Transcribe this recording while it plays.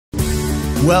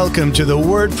Welcome to the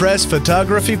WordPress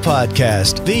Photography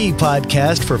Podcast, the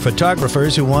podcast for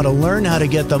photographers who want to learn how to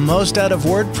get the most out of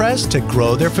WordPress to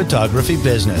grow their photography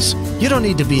business. You don't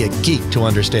need to be a geek to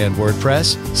understand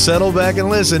WordPress. Settle back and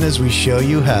listen as we show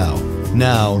you how.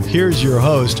 Now, here's your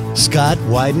host, Scott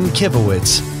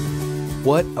Wyden-Kivowitz.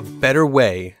 What a better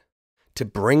way to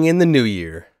bring in the new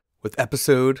year with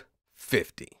episode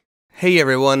 50. Hey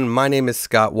everyone, my name is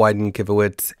Scott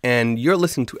Wyden-Kivowitz, and you're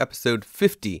listening to episode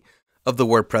 50 of the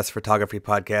WordPress Photography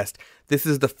Podcast. This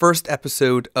is the first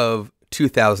episode of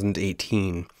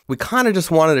 2018. We kind of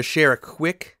just wanted to share a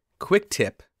quick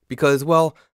tip because,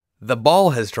 well, the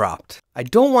ball has dropped. I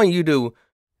don't want you to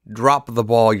drop the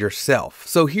ball yourself.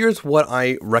 So here's what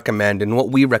I recommend and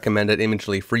what we recommend at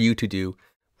Imagely for you to do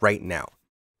right now.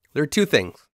 There are two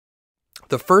things.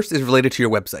 The first is related to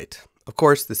your website. Of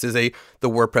course, this is the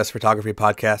WordPress Photography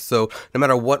Podcast, so no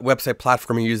matter what website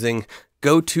platform you're using,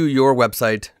 go to your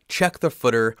website, check the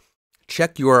footer,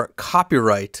 check your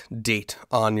copyright date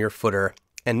on your footer,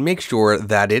 and make sure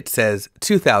that it says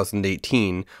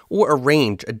 2018 or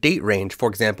a date range. For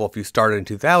example, if you started in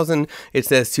 2000, it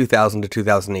says 2000 to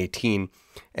 2018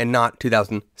 and not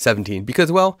 2017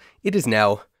 because, well, it is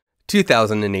now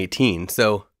 2018.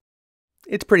 So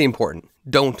it's pretty important.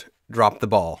 Don't drop the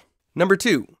ball. Number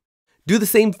two, do the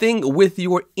same thing with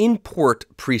your import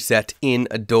preset in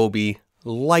Adobe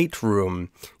Lightroom.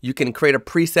 You can create a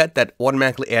preset that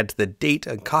automatically adds the date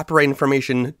and copyright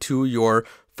information to your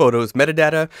photos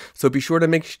metadata. So be sure to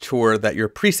make sure that your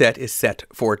preset is set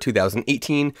for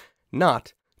 2018,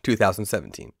 not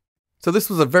 2017. So this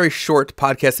was a very short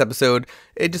podcast episode.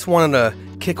 I just wanted to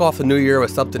kick off the new year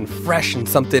with something fresh and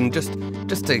something just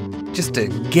to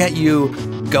get you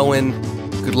going.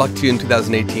 Good luck to you in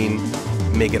 2018.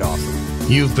 Make it awesome.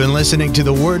 You've been listening to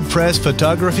the WordPress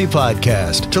Photography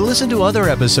Podcast. To listen to other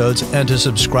episodes and to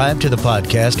subscribe to the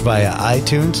podcast via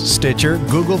iTunes, Stitcher,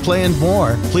 Google Play, and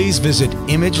more, please visit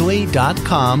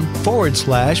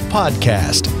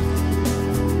imagely.com/podcast.